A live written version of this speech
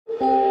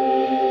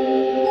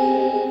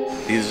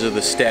These are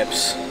the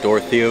steps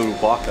Dorothea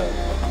walked up.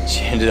 She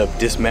ended up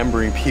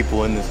dismembering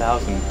people in this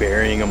house and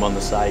burying them on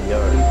the side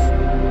yard.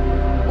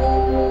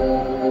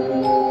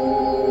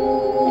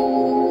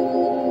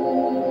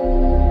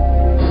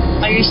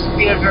 I used to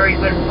be a very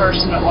good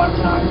person at one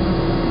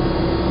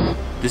time.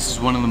 This is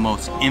one of the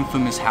most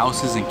infamous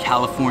houses in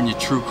California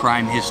true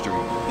crime history.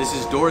 This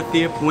is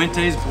Dorothea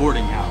Puente's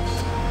boarding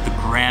house, the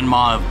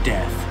Grandma of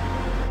Death.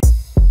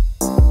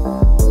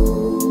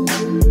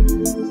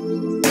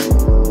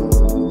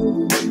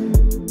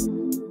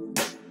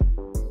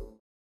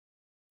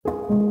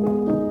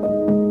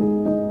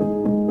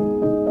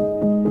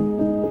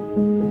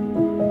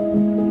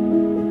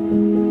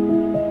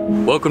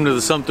 Welcome to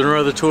the Something or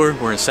Other tour.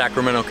 We're in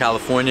Sacramento,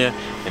 California,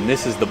 and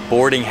this is the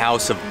boarding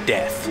house of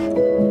death.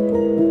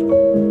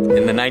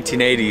 In the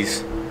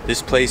 1980s,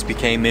 this place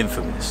became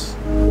infamous.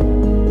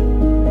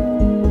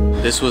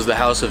 This was the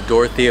house of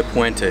Dorothea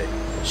Puente.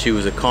 She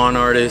was a con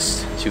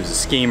artist, she was a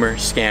schemer,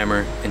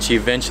 scammer, and she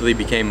eventually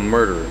became a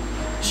murderer.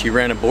 She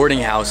ran a boarding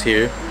house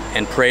here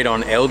and preyed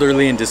on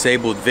elderly and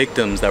disabled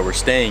victims that were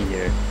staying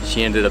here.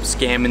 She ended up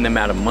scamming them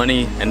out of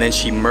money, and then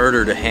she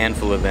murdered a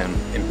handful of them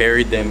and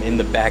buried them in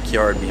the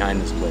backyard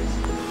behind this place.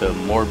 The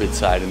morbid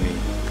side of me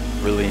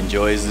really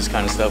enjoys this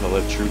kind of stuff. I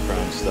love true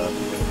crime stuff.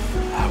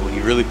 When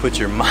you really put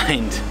your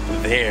mind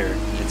there,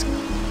 it's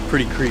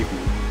pretty creepy.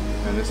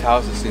 And this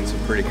house has seen some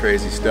pretty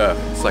crazy stuff.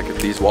 It's like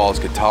if these walls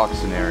could talk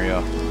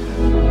scenario.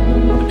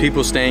 The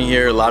people staying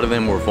here, a lot of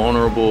them were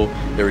vulnerable,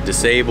 they were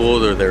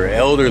disabled, or they were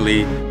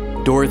elderly.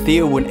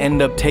 Dorothea would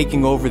end up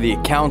taking over the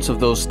accounts of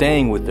those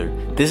staying with her.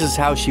 This is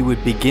how she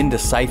would begin to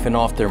siphon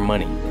off their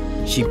money.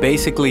 She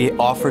basically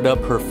offered up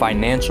her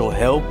financial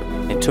help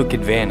and took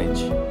advantage.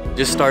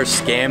 Just start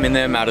scamming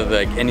them out of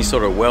like any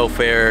sort of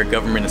welfare,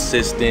 government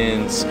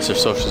assistance, or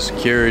social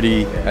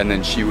security. And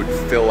then she would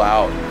fill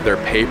out their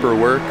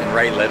paperwork And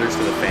write letters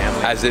to the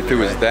family. as if it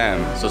was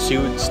them. So she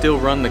would still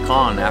run the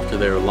con after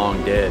they were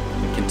long dead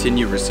and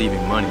continue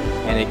receiving money.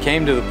 And it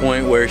came to the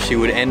point where she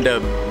would end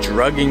up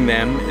drugging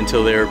them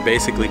until they were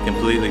basically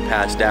completely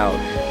passed out,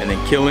 and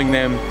then killing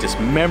them,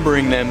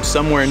 dismembering them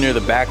somewhere near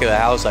the back of the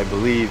house, I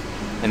believe,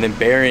 and then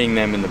burying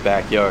them in the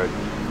backyard,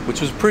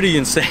 which was pretty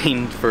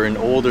insane for an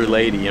older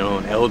lady, you know,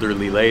 an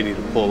elderly lady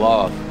to pull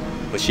off.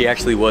 But she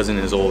actually wasn't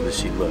as old as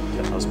she looked.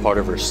 That was part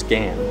of her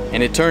scam.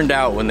 And it turned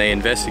out when they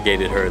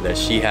investigated her that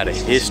she had a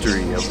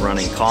history of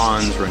running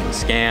cons, running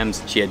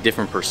scams. She had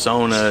different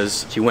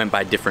personas. She went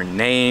by different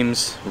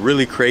names.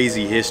 Really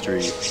crazy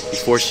history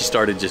before she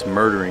started just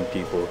murdering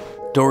people.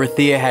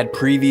 Dorothea had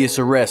previous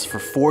arrests for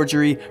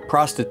forgery,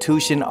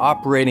 prostitution,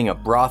 operating a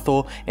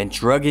brothel, and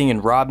drugging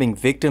and robbing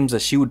victims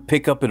that she would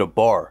pick up at a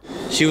bar.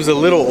 She was a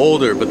little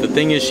older, but the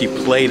thing is she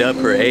played up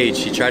her age.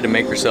 She tried to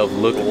make herself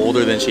look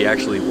older than she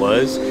actually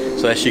was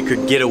so that she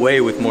could get away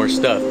with more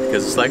stuff,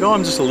 because it's like, oh,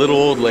 I'm just a little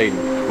old lady,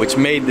 which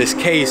made this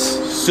case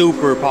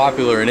super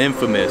popular and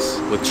infamous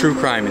with true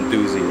crime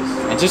enthusiasts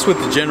and just with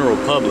the general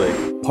public.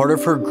 Part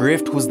of her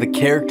grift was the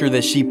character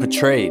that she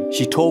portrayed.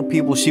 She told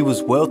people she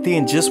was wealthy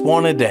and just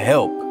wanted to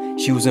help.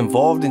 She was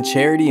involved in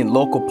charity and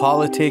local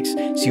politics.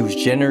 She was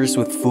generous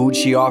with food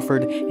she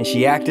offered, and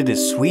she acted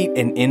as sweet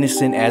and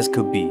innocent as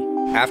could be.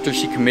 After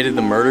she committed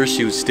the murder,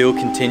 she would still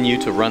continue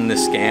to run the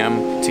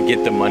scam to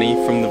get the money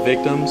from the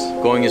victims,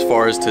 going as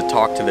far as to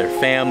talk to their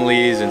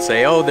families and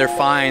say, oh, they're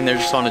fine, they're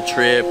just on a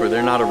trip, or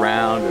they're not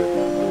around.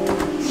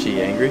 Or... Is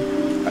she angry?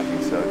 I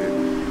think so,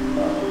 dude.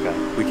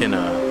 Okay. We can,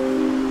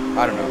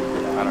 I don't know.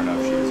 I don't know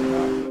if she is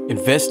or not.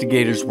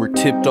 Investigators were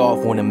tipped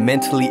off when a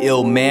mentally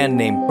ill man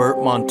named Bert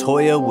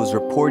Montoya was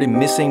reported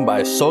missing by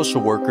a social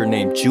worker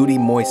named Judy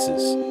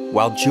Moises.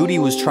 While Judy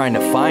was trying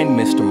to find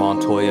Mr.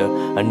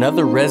 Montoya,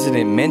 another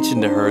resident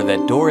mentioned to her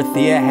that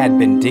Dorothea had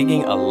been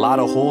digging a lot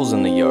of holes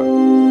in the yard.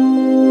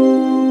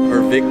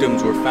 Her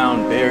victims were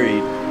found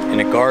buried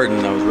in a garden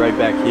that was right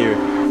back here.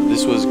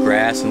 This was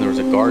grass and there was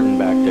a garden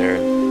back there.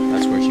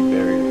 That's where she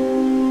buried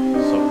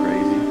them. So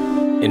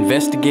crazy.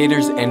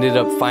 Investigators ended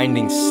up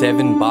finding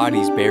 7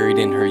 bodies buried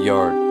in her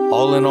yard.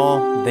 All in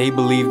all, they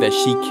believe that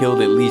she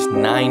killed at least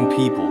 9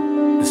 people.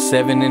 The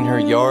 7 in her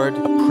yard,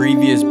 a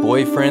previous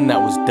boyfriend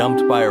that was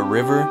dumped by a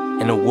river,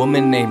 and a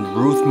woman named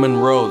Ruth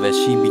Monroe that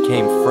she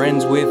became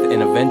friends with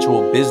and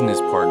eventual business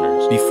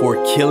partners, before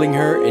killing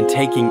her and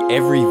taking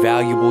every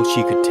valuable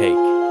she could take.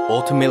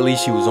 Ultimately,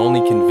 she was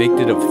only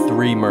convicted of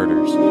 3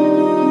 murders.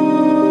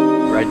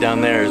 Right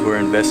down there is where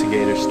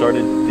investigators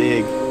started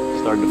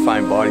to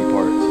find body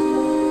parts.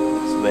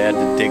 So they had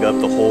to dig up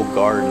the whole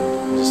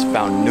garden. Just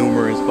found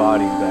numerous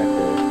bodies back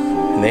there.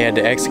 And they had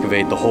to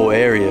excavate the whole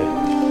area.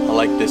 I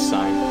like this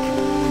sign.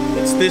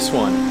 It's this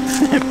one.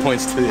 It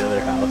points to the other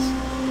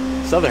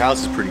house. This other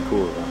house is pretty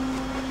cool though.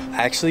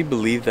 I actually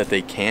believe that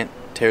they can't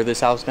tear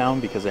this house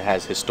down because it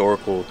has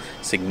historical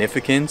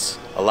significance.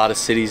 A lot of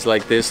cities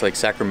like this, like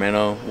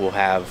Sacramento, will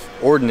have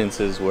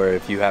ordinances where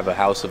if you have a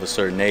house of a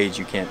certain age,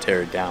 you can't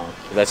tear it down.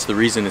 That's the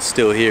reason it's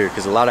still here,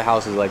 because a lot of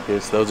houses like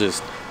this, they'll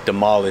just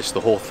demolish the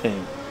whole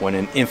thing when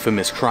an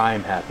infamous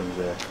crime happens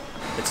there.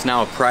 It's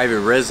now a private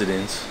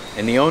residence,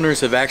 And the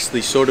owners have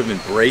actually sort of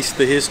embraced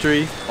the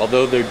history,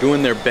 although they're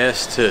doing their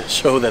best to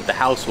show that the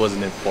house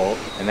wasn't at fault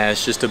and that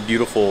it's just a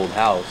beautiful old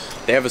house.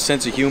 They have a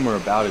sense of humor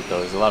about it though.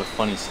 There's a lot of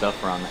funny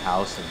stuff around the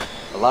house, and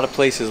a lot of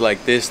places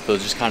like this, they'll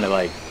just kind of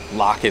like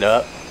lock it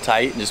up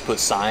tight and just put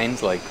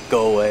signs like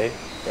go away.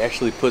 They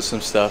actually put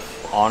some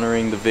stuff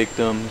honoring the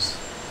victims.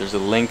 There's a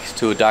link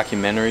to a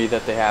documentary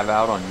that they have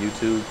out on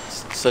YouTube.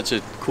 It's such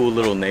a cool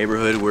little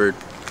neighborhood. We're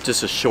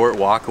just a short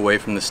walk away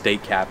from the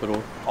state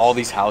capitol. All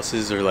these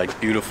houses are like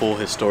beautiful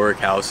historic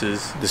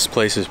houses. This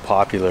place is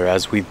popular.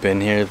 As we've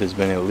been here, there's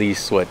been at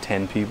least, what,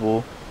 10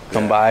 people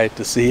come by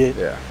to see it?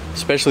 Yeah.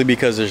 Especially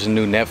because there's a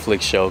new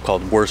Netflix show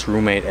called Worst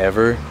Roommate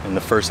Ever, and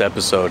the first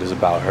episode is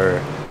about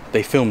her.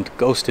 They filmed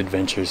Ghost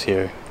Adventures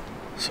here,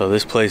 so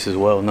this place is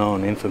well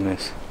known,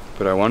 infamous.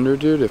 But I wonder,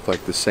 dude, if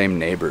like the same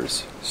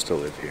neighbors still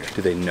live here.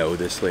 Do they know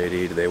this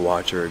lady? Do they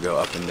watch her go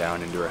up and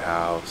down into her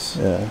house?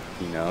 Yeah.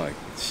 You know, like,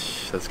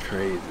 that's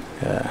crazy.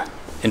 Yeah.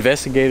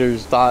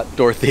 Investigators thought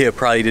Dorothea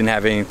probably didn't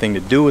have anything to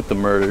do with the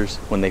murders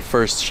when they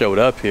first showed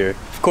up here.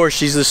 Of course,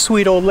 she's a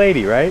sweet old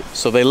lady, right?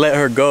 So they let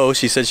her go.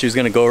 She said she was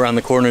gonna go around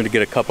the corner to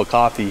get a cup of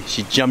coffee.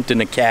 She jumped in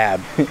a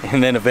cab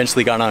and then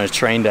eventually got on a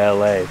train to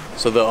LA.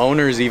 So the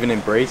owners even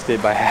embraced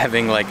it by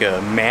having like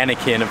a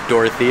mannequin of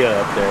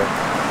Dorothea up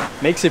there.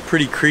 Makes it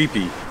pretty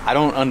creepy. I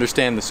don't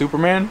understand the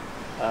Superman,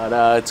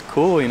 but it's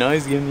cool, you know,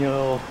 he's giving you a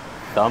little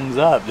thumbs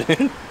up.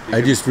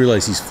 I just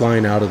realized he's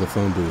flying out of the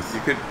phone booth.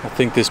 I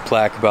think this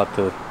plaque about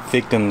the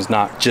victims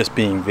not just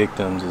being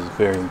victims is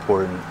very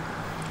important.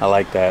 I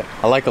like that.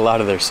 I like a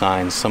lot of their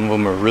signs. Some of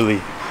them are really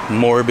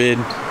morbid,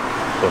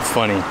 but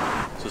funny.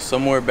 So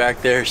somewhere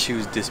back there, she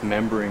was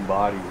dismembering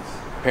bodies.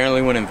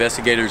 Apparently when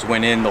investigators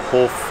went in, the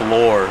whole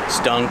floor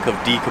stunk of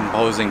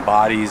decomposing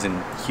bodies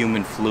and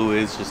human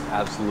fluids, just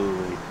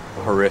absolutely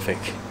horrific.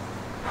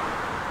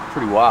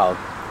 Pretty wild.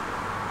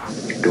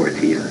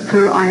 Dorothea.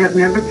 Sir, I have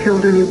never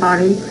killed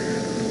anybody.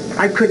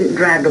 I couldn't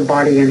drag a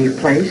body any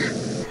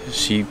place.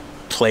 She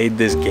played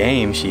this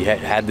game. She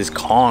had this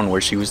con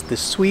where she was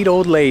this sweet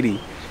old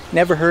lady,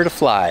 never hurt a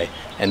fly.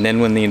 And then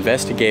when the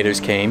investigators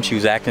came, she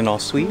was acting all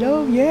sweet.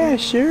 Oh yeah,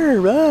 sure,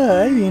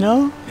 you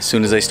know. As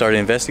soon as they started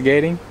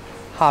investigating,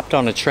 hopped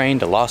on a train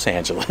to Los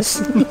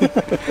Angeles.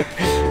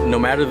 No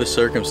matter the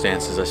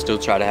circumstances, I still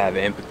try to have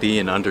empathy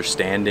and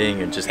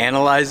understanding and just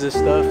analyze this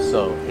stuff.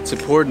 So it's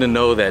important to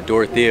know that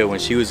Dorothea, when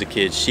she was a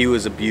kid, she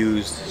was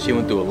abused. She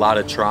went through a lot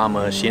of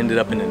trauma. She ended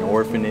up in an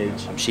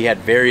orphanage. She had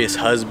various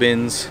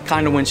husbands,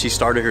 kind of when she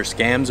started her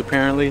scams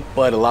apparently,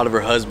 but a lot of her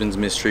husbands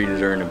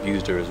mistreated her and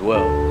abused her as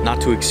well. Not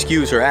to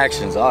excuse her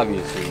actions,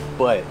 obviously,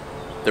 but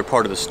they're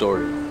part of the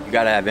story. You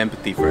gotta have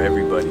empathy for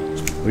everybody.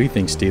 What do you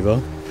think,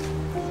 Steve-O?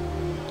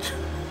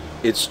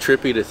 It's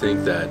trippy to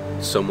think that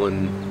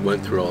someone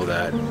went through all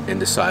that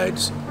and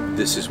decides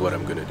this is what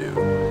I'm gonna do.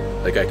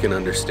 Like, I can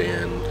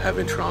understand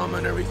having trauma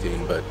and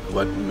everything, but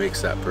what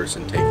makes that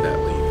person take that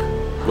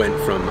leap? Went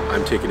from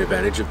I'm taking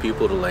advantage of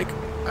people to like,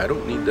 I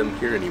don't need them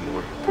here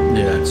anymore.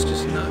 Yeah, it's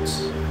just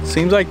nuts.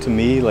 Seems like to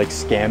me like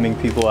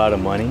scamming people out of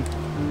money,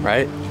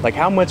 right? Like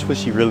how much was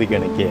she really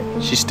gonna get?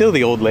 She's still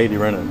the old lady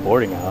running a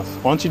boarding house.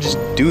 Why don't you just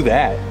do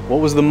that?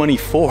 What was the money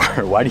for?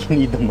 Why do you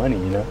need the money,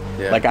 you know?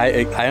 Yeah. Like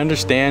I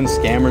understand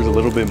scammers a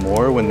little bit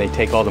more when they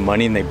take all the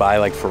money and they buy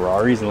like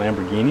Ferraris and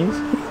Lamborghinis,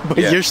 but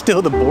you're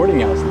still the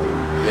boarding house lady.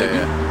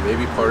 Yeah.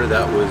 Maybe part of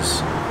that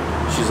was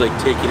she's like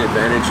taking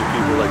advantage of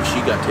people like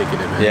she got taken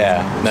advantage of.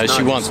 Yeah, no,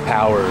 she wants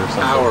power or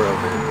something. Power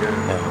of it, yeah.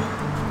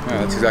 Yeah,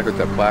 that's exactly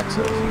what that plaque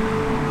says.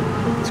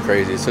 It's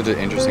crazy. It's such an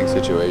interesting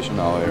situation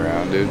all the way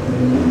around, dude.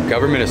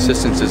 Government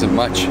assistance isn't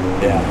much.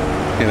 Yeah.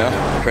 You know?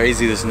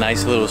 Crazy, this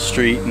nice little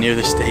street near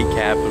the state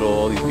capitol,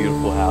 all these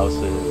beautiful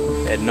houses.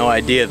 I had no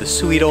idea the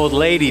sweet old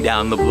lady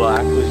down the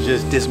block was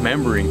just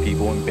dismembering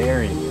people and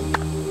burying them.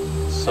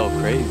 It's so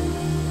crazy.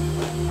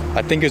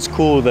 I think it's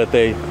cool that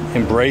they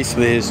embrace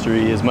the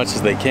history as much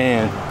as they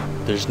can.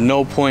 There's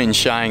no point in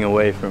shying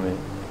away from it.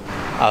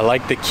 I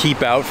like the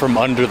keep out from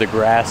under the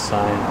grass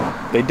sign.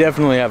 They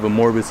definitely have a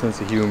morbid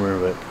sense of humor,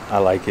 but I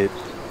like it.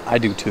 I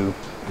do too.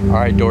 All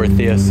right,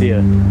 Dorothea, see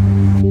ya.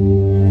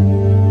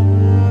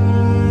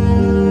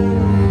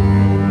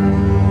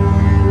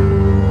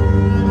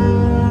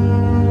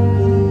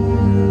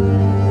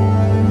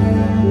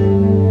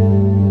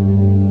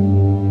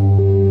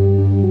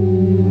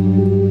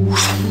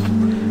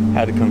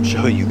 Had to come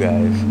show you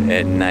guys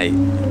at night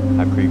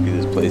how creepy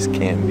this place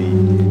can be.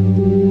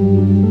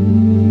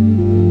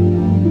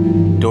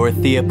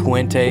 Dorothea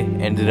Puente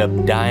ended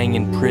up dying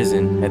in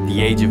prison at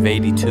the age of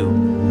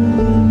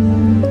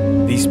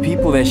 82. These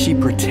people that she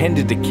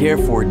pretended to care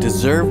for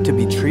deserved to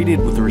be treated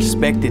with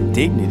respect and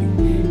dignity.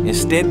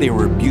 Instead, they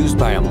were abused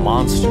by a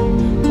monster,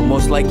 who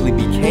most likely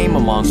became a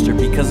monster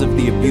because of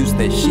the abuse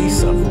that she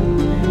suffered.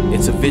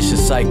 It's a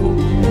vicious cycle.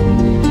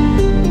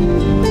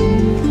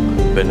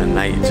 Been a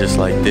night just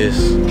like this.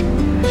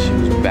 She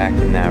was back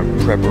in that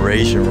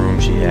preparation room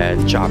she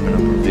had, chopping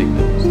up her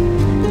victims.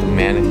 The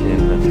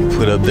mannequin that they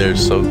put up there is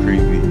so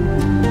creepy.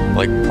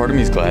 Like, part of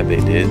me is glad they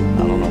did.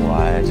 I don't know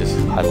why.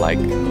 I like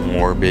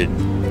morbid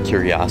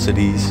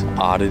curiosities,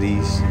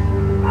 oddities.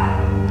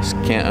 Just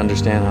can't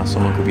understand how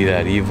someone could be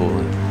that evil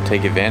and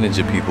take advantage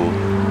of people,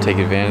 take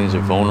advantage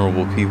of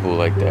vulnerable people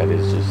like that.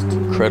 Is just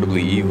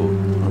incredibly evil,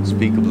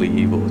 unspeakably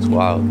evil. It's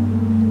wild.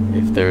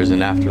 If there's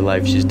an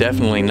afterlife, she's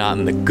definitely not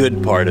in the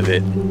good part of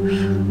it.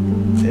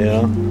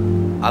 Yeah.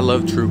 I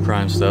love true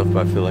crime stuff,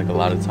 but I feel like a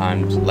lot of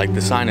times, like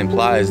the sign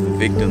implies, the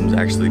victims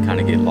actually kind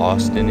of get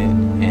lost in it,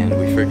 and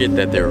we forget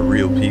that they're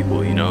real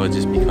people, you know? It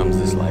just becomes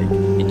this like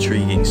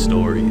intriguing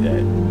story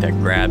that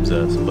grabs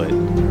us, but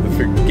we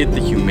forget the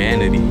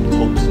humanity,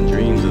 hopes and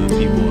dreams of the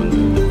people,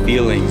 and the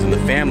feelings and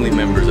the family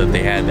members that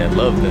they had that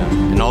loved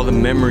them, and all the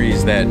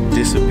memories that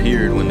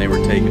disappeared when they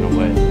were taken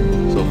away.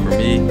 So for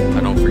me, I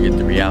don't forget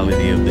the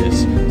reality of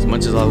this. As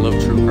much as I love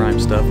true crime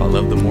stuff, I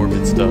love the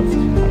morbid stuff,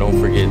 I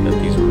don't forget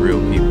that these were real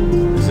people.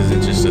 This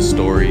isn't just a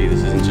story,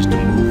 this isn't just a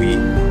movie,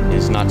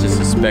 it's not just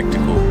a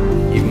spectacle.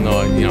 Even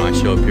though, you know, I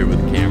show up here with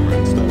a camera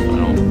and stuff,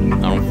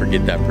 I don't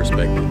forget that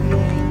perspective.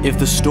 If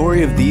the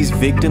story of these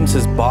victims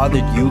has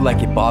bothered you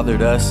like it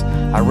bothered us,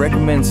 I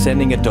recommend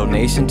sending a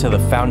donation to the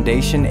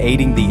Foundation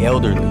Aiding the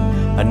Elderly,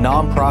 a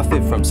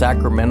nonprofit from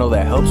Sacramento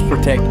that helps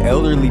protect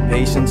elderly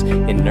patients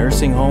in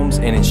nursing homes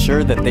and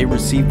ensure that they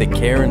receive the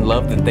care and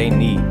love that they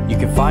need. You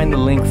can find the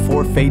link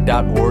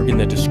forfate.org in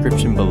the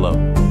description below.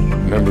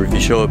 Remember, if you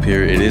show up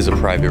here, it is a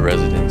private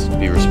residence.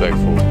 Be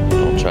respectful.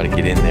 Don't try to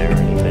get in there or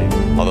anything.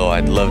 Although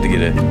I'd love to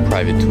get a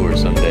private tour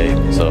someday.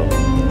 So,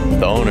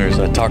 the owners,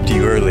 I talked to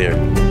you earlier.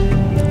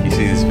 If you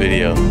see this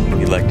video,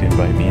 if you'd like to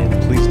invite me in,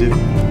 please do.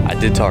 I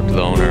did talk to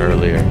the owner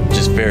earlier,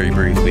 just very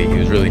briefly. He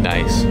was really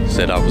nice.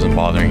 Said I wasn't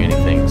bothering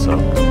anything, so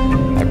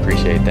I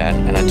appreciate that.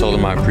 And I told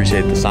him I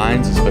appreciate the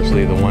signs,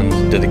 especially the ones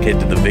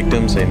dedicated to the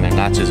victims, saying they're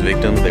not just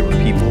victims, they were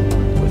people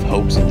with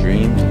hopes and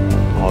dreams,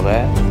 all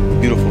that.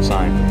 Beautiful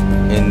sign.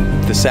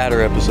 In the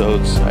sadder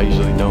episodes, I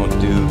usually don't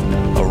do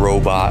a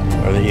robot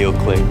or the heel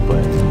click,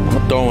 but I'm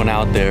gonna throw one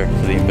out there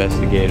for the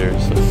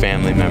investigators, for the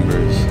family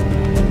members,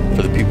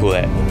 for the people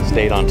that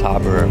stayed on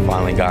top of her and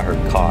finally got her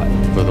caught,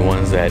 for the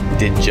ones that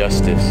did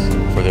justice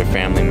for their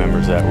family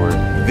members that were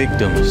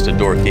victims to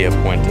Dorothea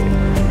Puente.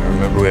 And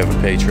remember, we have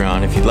a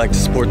Patreon. If you'd like to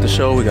support the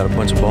show, we got a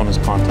bunch of bonus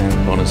content,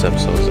 bonus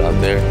episodes out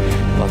there,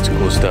 lots of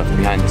cool stuff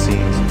behind the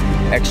scenes,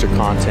 extra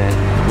content,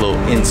 a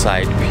little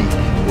inside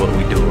peek what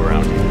we do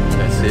around here.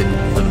 That's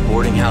it for the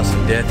boarding house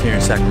of death here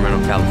in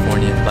Sacramento,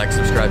 California. Like,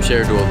 subscribe,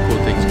 share, do all the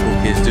cool things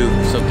cool kids do.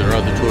 Something or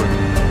other tour,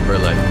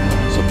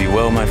 Vertlife. So be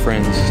well, my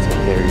friends. Take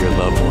care of your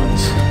loved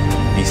ones.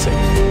 Be safe.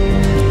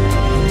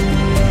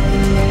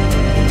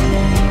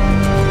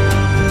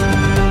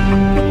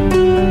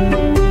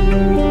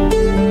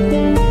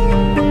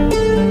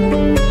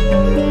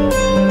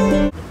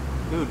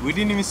 Dude, we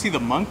didn't even see the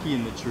monkey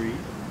in the tree.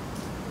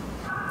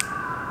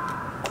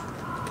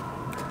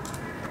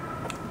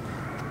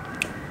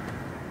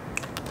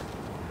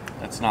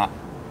 It's not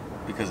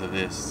because of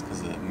this, it's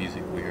because of the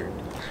music we heard.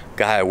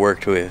 Guy I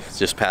worked with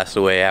just passed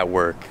away at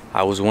work.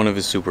 I was one of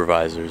his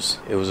supervisors.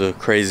 It was a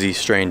crazy,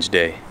 strange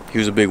day. He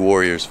was a big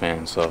Warriors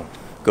fan, so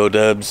go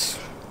Dubs.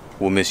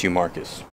 We'll miss you, Marcus.